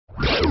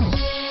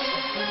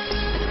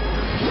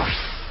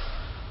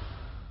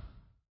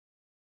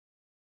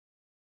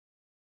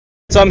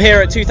So I'm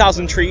here at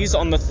 2000 Trees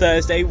on the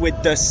Thursday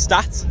with the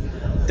Staat.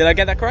 Did I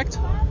get that correct?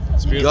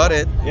 You got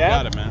it. Yeah. You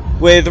got it, man.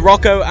 With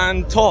Rocco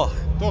and Tor.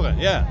 Torre,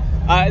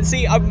 yeah.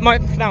 See, my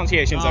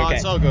pronunciation's okay.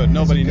 It's all good.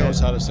 Nobody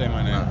knows how to say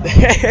my name.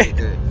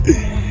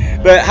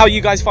 But how are you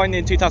guys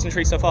finding 2000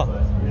 Trees so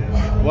far?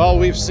 Well,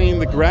 we've seen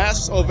the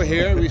grass over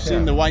here. We've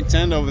seen the white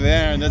tent over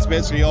there, and that's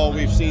basically all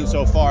we've seen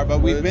so far.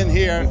 But we've been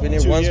here,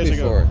 once 2 years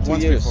before. ago.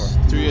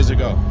 2 years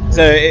ago.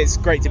 So it's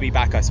great to be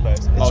back, I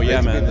suppose. Oh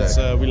yeah,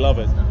 man. We love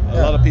it.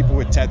 A lot of people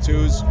with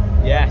tattoos.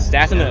 Yes,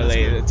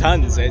 definitely. Yeah,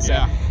 tons. It's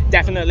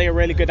definitely a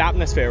really good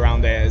atmosphere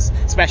around here,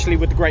 especially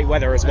with the great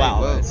weather as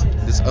well.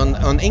 It's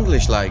on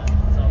English like.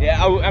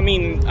 Yeah, I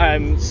mean,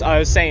 I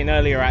was saying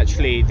earlier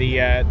actually,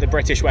 the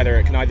British weather,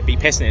 it can either be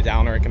pissing it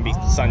down or it can be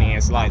sunny.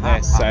 It's like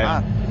this.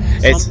 So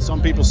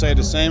Some people say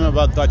the same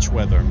about Dutch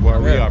weather, where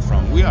we are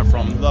from. We are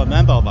from the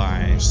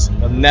Netherlands.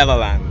 The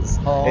Netherlands.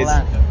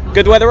 Holland. It's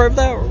good weather over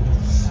there?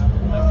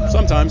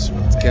 Sometimes.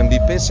 It can be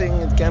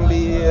pissing, it can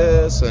be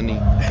sunny.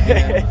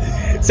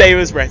 Same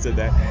as Britain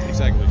there.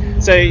 Exactly.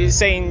 So you're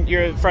saying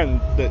you're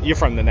from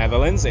the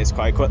Netherlands. It's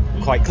quite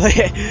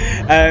clear.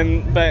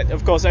 But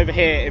of course, over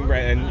here in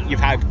Britain, you've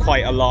had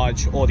quite a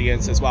large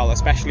audience as well,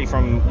 especially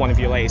from one of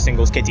your latest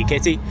singles, Kitty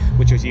Kitty,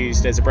 which was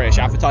used as a British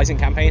advertising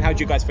campaign. How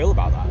do you guys feel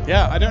about that?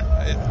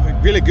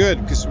 Yeah, really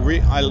good, because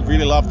I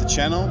really love the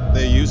channel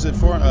they used it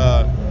for.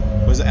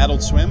 Was it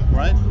Adult Swim,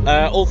 right?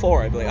 All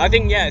four, I believe. I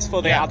think it's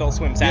for the Adult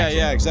Swim section.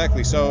 Yeah,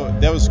 exactly. So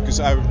that was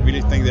because I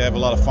really think they have a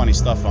lot of funny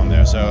stuff on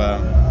there. So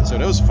that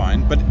was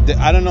fine. But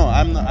I don't know.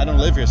 I don't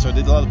live here. So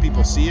did a lot of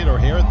people see it or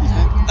hear it? You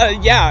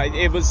think? Yeah,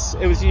 it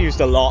was used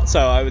a lot. So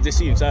I would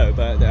assume so.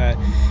 But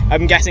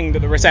I'm guessing that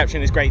the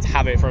reception is great to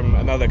have it from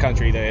another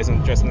country that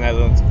isn't just the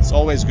Netherlands. It's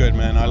always good,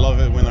 man. I love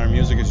it when our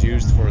music is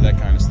used for that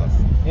kind of stuff.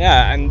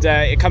 Yeah, and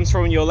it comes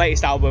from your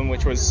latest album,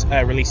 which was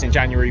released in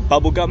January,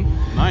 Bubblegum.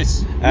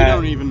 Nice. We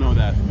don't even know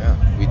that. Yeah,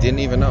 we didn't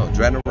even know.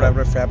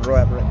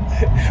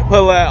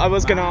 Well, I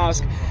was going to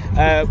ask,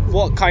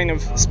 what kind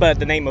of spurred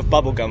the name of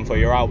Bubblegum for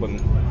your album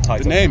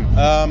title? The name?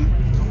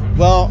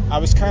 Well, I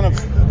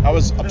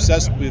was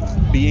obsessed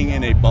with being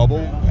in a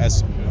bubble,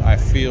 as I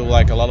feel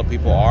like a lot of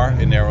people are,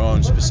 in their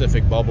own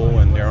specific bubble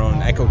and their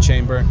own echo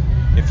chamber,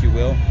 if you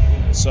will.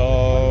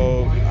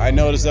 So I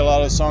noticed that a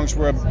lot of songs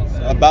were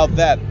about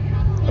that,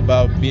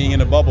 about being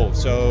in a bubble.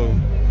 So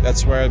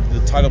that's where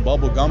the title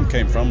Bubblegum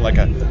came from, like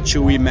a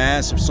chewy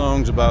mass of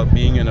songs about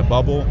being in a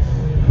bubble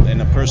in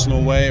a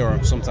personal way,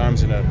 or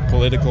sometimes in a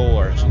political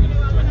way.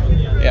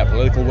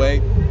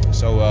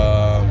 So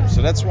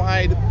that's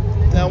why the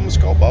album is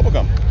called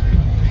Bubblegum.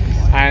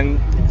 And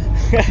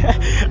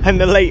and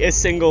the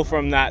latest single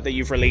from that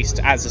you've released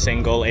as a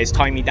single is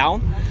 "Tie Me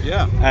Down."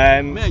 Yeah.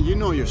 Man, you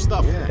know your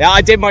stuff. Yeah,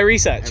 I did my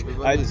research.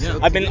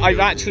 I've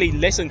actually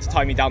listened to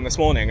 "Tie Me Down" this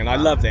morning, and I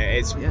loved it.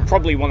 It's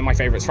probably one of my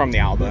favorites from the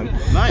album.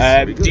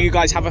 Nice. Do you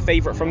guys have a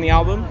favorite from the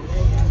album?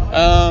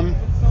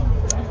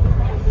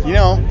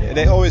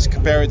 They always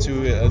compare it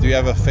to, do you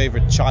have a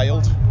favorite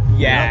child?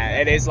 Yeah,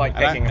 it is like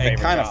picking a favorite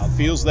It kind child. of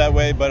feels that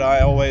way, but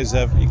I always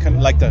have,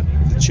 like the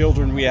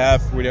children we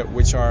have,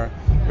 which are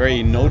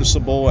very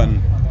noticeable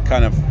and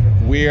kind of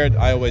weird,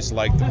 I always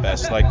like the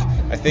best. Like,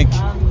 I think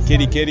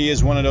Kitty Kitty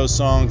is one of those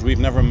songs. We've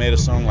never made a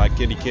song like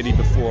Kitty Kitty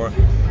before.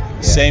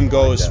 Same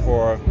goes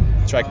for a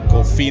track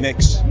called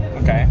Phoenix.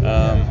 Okay.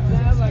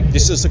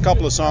 This is a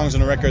couple of songs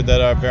on the record that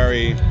are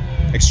very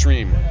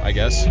extreme, I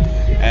guess,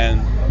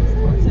 and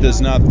does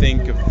not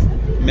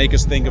make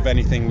us think of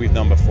anything we've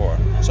done before.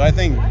 So I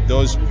think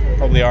those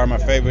probably are my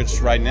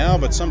favorites right now,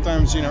 but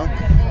sometimes,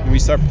 when we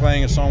start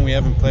playing a song we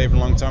haven't played for a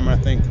long time, I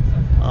think,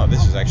 oh,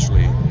 this is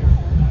actually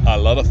a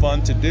lot of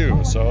fun to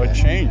do, so it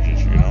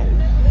changes,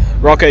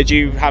 Rocco, do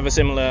you have a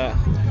similar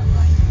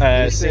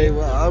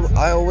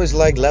I always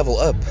like Level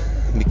Up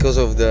because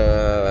of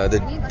the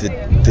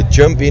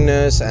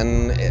jumpiness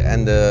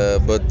and the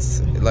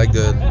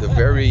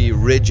very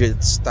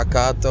rigid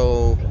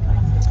staccato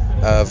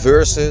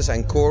verses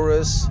and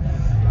chorus,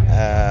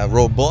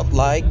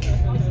 robot-like,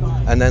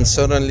 and then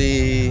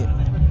suddenly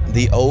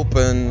the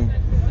open,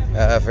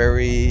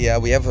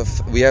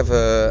 we have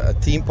a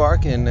theme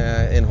park in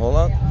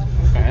Holland.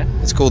 Okay.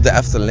 It's called the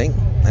Efteling,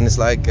 and it's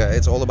like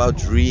it's all about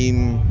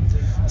dream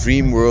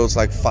worlds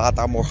like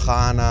Fata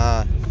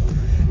Morgana,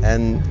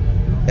 and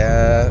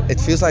it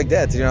feels like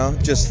that,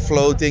 just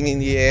floating in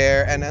the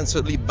air, and then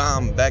suddenly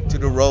bam, back to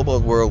the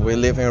robot world we're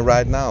living in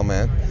right now,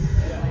 man.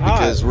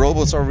 Because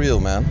robots are real,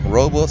 man.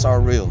 Robots are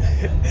real.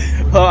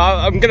 Well,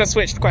 I'm going to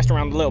switch the question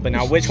around a little bit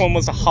now. Which one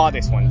was the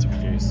hardest one to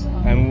produce?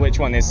 And which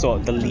one is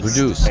sort of the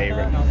least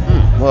favorite?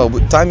 Well,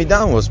 Tie Me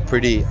Down was a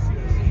pretty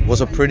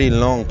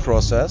long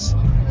process.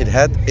 It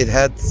had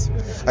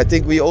I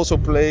think we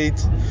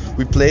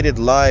played it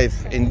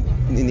live in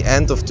the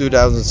end of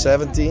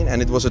 2017,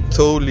 and it was a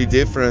totally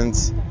different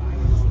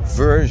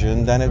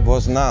version than it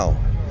was now.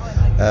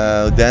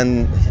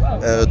 Then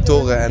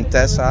Torre and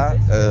Tessa,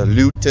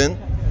 Luton,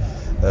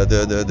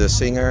 the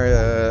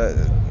singer,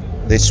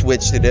 they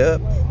switched it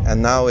up,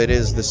 and now it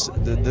is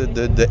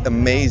the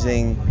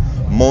amazing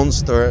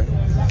monster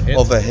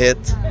of a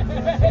hit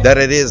that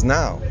it is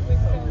now.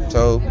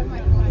 So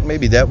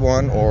maybe that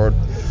one, or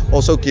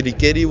also Kitty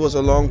Kitty was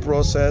a long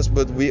process,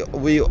 but we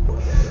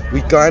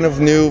kind of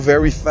knew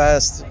very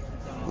fast,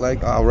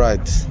 like, all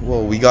right,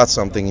 well, we got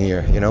something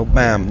here, you know,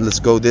 bam, let's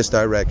go this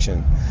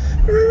direction.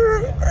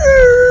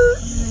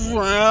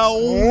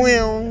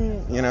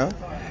 You know.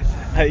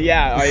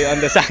 Yeah, I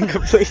understand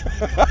completely.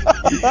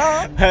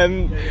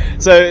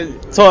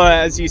 So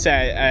as you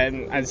say,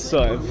 as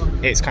sort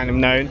of it's kind of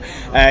known,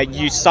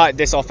 you started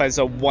this off as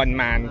a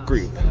one-man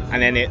group,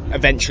 and then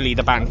eventually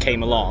the band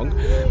came along.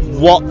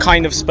 What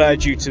kind of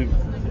spurred you to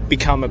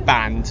become a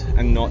band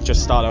and not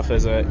just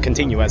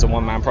continue as a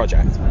one-man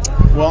project?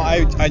 Well,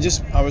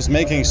 I was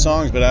making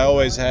songs, but I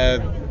always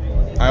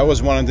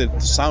wanted it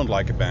to sound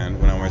like a band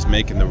when I was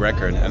making the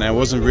record, and I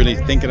wasn't really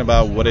thinking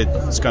about what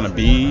it's gonna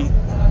be.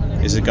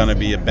 Is it gonna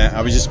be a band?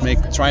 I was just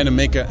trying to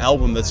make an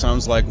album that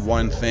sounds like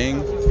one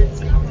thing,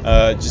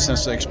 just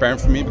as an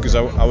experiment for me, because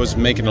I was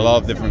making a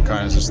lot of different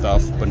kinds of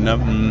stuff, but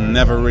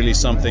never really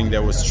something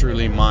that was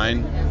truly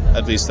mine.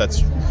 At least that's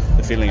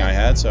the feeling I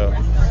had. So,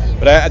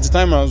 but at the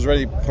time I was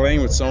already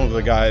playing with some of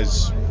the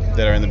guys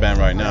that are in the band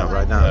right now.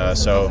 Right now.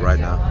 So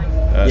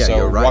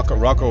You're right.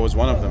 Rocco was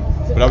one of them.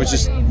 But I was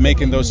just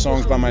making those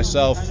songs by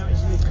myself,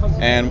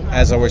 and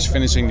as I was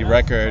finishing the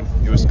record,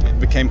 it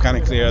became kind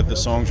of clear that the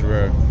songs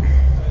were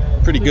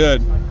pretty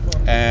good,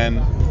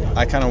 and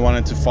I kind of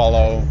wanted to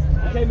follow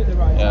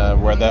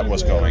where that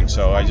was going.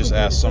 So I just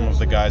asked some of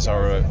the guys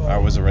I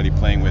was already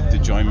playing with to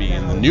join me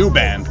in the new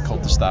band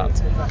called the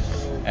Staat,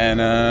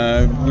 and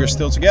we're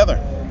still together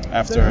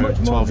after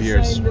 12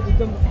 years.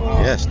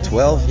 Yes,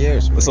 12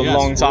 years. It's a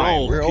long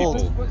time. We're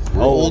old.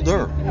 We're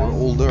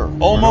older.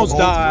 Almost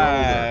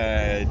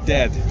died.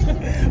 Dead.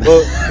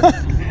 Well,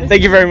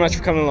 thank you very much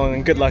for coming along,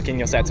 and good luck in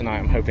your set tonight.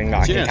 I'm hoping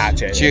that I can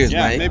catch it. Cheers,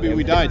 Yeah, mate. maybe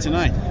we die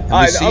tonight.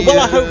 I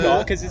hope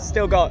not, because it's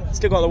still got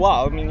a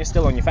while. I mean, you're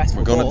still on your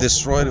festival. We're gonna tour.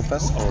 destroy the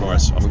festival. Of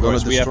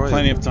course. We have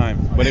plenty of time,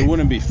 but it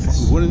wouldn't be.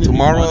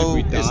 Tomorrow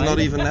be fun if we is died? not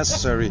even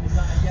necessary.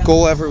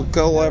 Call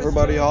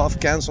everybody off.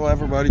 Cancel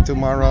everybody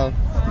tomorrow.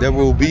 There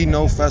will be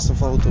no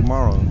festival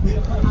tomorrow.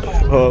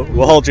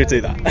 We'll hold you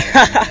to that.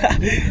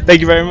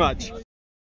 Thank you very much.